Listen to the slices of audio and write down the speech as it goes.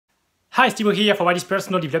Hi, Steve here for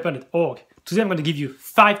Whatispersonaldevelopment.org. Today I'm going to give you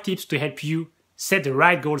 5 tips to help you set the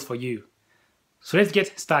right goals for you. So let's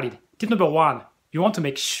get started. Tip number 1, you want to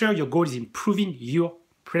make sure your goal is improving your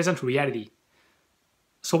present reality.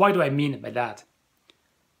 So what do I mean by that?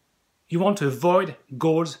 You want to avoid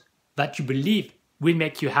goals that you believe will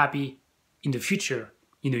make you happy in the future,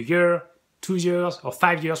 in a year, 2 years, or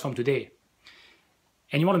 5 years from today.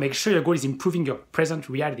 And you want to make sure your goal is improving your present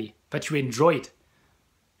reality, that you enjoy it,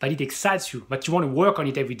 that it excites you, but you want to work on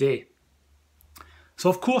it every day. So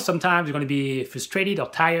of course, sometimes you're going to be frustrated or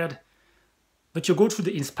tired, but your goal should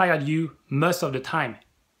inspire you most of the time.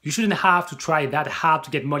 You shouldn't have to try that hard to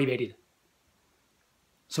get motivated.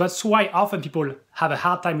 So that's why often people have a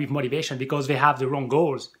hard time with motivation, because they have the wrong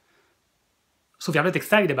goals. So they're not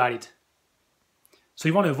excited about it. So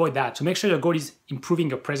you want to avoid that. So make sure your goal is improving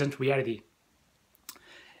your present reality.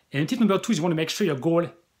 And tip number 2 is you want to make sure your goal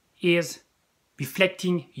is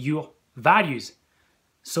reflecting your values.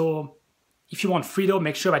 So if you want freedom,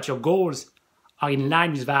 make sure that your goals are in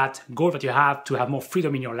line with that goal that you have to have more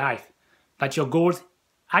freedom in your life. That your goals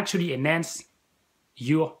actually enhance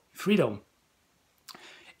your freedom.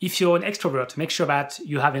 If you're an extrovert, make sure that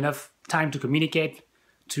you have enough time to communicate,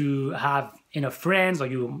 to have enough friends, or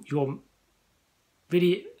you're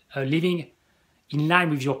really living in line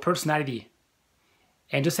with your personality.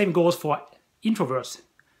 And the same goes for introverts.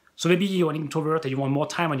 So maybe you're an introvert and you want more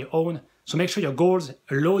time on your own. So make sure your goals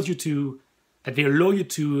allow you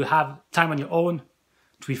to have time on your own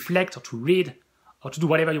to reflect or to read or to do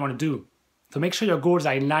whatever you want to do. So make sure your goals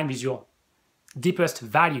are in line with your deepest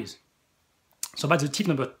values. So that's the tip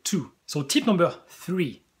number 2. So tip number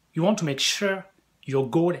 3, you want to make sure your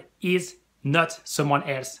goal is not someone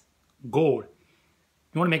else's goal.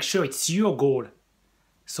 You want to make sure it's your goal.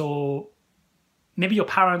 So maybe your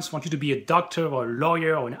parents want you to be a doctor or a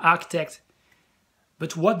lawyer or an architect,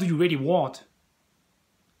 but what do you really want?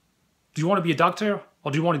 Do you want to be a doctor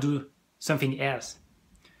or do you want to do something else?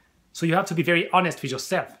 So you have to be very honest with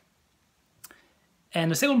yourself.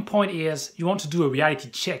 And the second point is you want to do a reality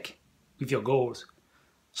check with your goals.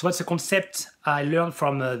 So that's a concept I learned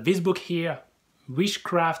from this book here,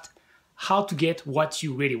 Witchcraft, How to Get What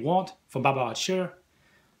You Really Want, from Barbara Sher.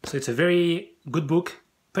 So it's a very good book,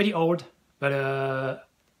 pretty old, but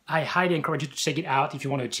I highly encourage you to check it out if you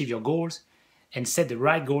want to achieve your goals and set the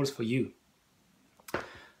right goals for you.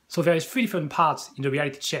 So there is 3 different parts in the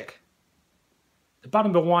reality check. The part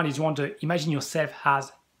number 1 is you want to imagine yourself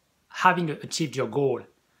as having achieved your goal.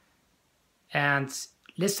 And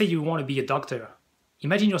let's say you want to be a doctor.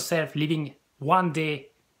 Imagine yourself living one day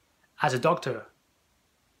as a doctor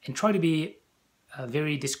and try to be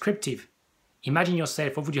very descriptive. Imagine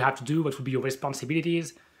yourself, what would you have to do? What would be your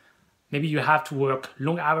responsibilities? Maybe you have to work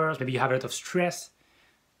long hours, maybe you have a lot of stress.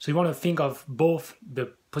 So you want to think of both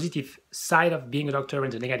the positive side of being a doctor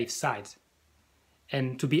and the negative side,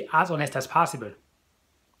 and to be as honest as possible.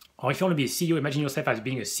 Or if you want to be a CEO, imagine yourself as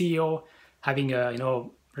being a CEO, having a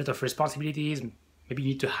lot of responsibilities. Maybe you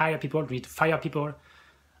need to hire people, you need to fire people.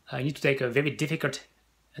 You need to take a very difficult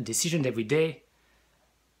decision every day.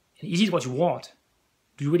 And is it what you want?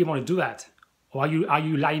 Do you really want to do that? Or are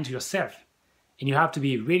you lying to yourself? And you have to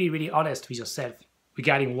be really, really honest with yourself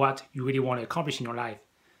regarding what you really want to accomplish in your life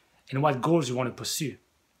and what goals you want to pursue.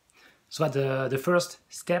 So that's the first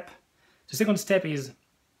step. The second step is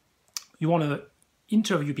you want to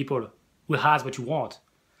interview people who has what you want.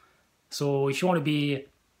 So if you want to be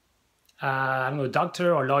a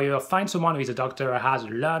doctor or lawyer, find someone who is a doctor, has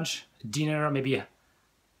lunch, dinner, maybe a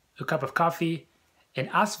cup of coffee, and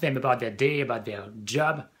ask them about their day, about their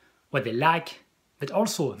job, what they like, but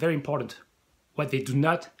also, very important, what they do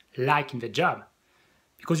not like in the job.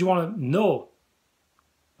 Because you want to know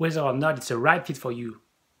whether or not it's the right fit for you,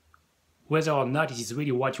 whether or not it is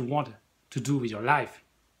really what you want to do with your life.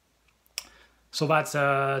 So that's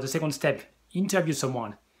the second step. Interview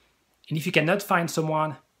someone. And if you cannot find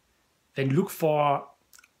someone, then look for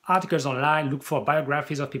articles online, look for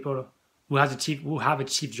biographies of people who have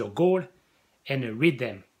achieved your goal, and read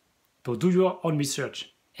them. So do your own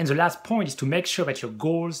research. And the last point is to make sure that your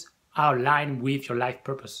goals are aligned with your life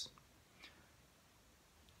purpose.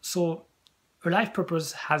 So a life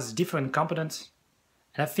purpose has different components.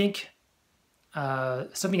 And I think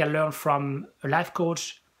something I learned from a life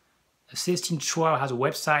coach, Celestine Chua, has a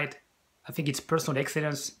website. I think it's Personal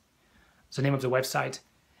Excellence, the name of the website.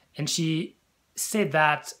 And she said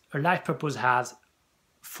that a life purpose has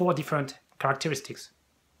 4 different characteristics.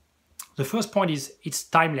 The first point is it's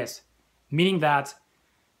timeless, meaning that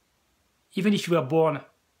even if you were born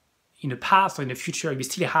in the past or in the future, you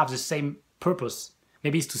still have the same purpose.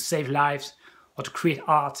 Maybe it's to save lives or to create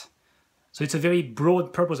art, So it's a very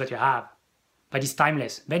broad purpose that you have, but it's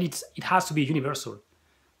timeless. Then it has to be universal.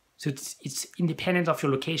 So it's independent of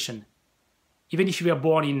your location. Even if you were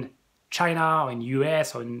born in China or in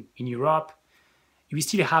US or in Europe, you will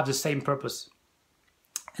still have the same purpose.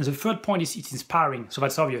 And the third point is it's inspiring. So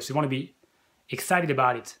that's obvious. You want to be excited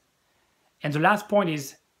about it. And the last point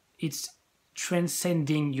is it's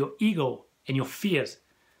transcending your ego and your fears.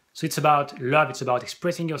 So it's about love, it's about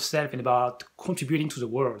expressing yourself and about contributing to the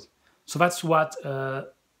world. So that's what a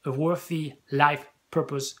worthy life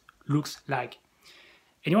purpose looks like.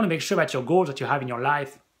 And you want to make sure that your goals that you have in your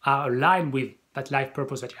life are aligned with that life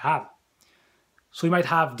purpose that you have. So you might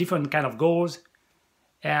have different kind of goals,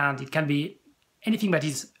 and it can be anything that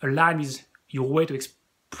is aligned with your way to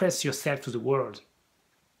express yourself to the world.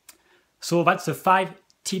 So that's the 5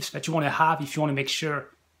 tips that you want to have if you want to make sure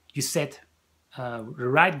you set the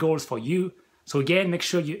right goals for you. So again, make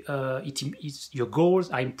sure your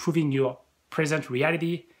goals are improving your present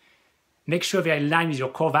reality. Make sure they are in line with your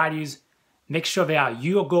core values. Make sure they are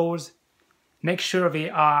your goals. Make sure they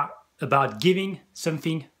are about giving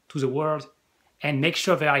something to the world. And make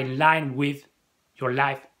sure they are in line with your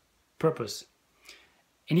life purpose.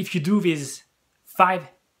 And if you do these 5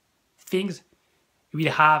 things, you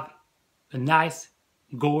will have a nice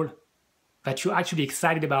goal that you're actually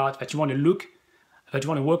excited about, that you want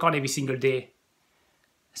to work on every single day.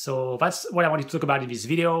 So that's what I wanted to talk about in this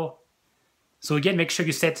video. So again, make sure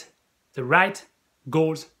you set the right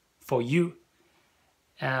goals for you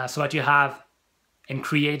so that you have and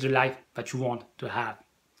create the life that you want to have.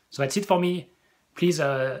 So that's it for me. Please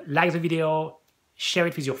like the video, share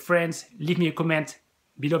it with your friends, leave me a comment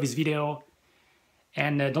below this video,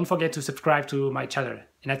 and don't forget to subscribe to my channel.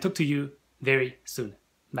 And I'll talk to you very soon.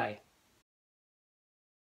 Bye.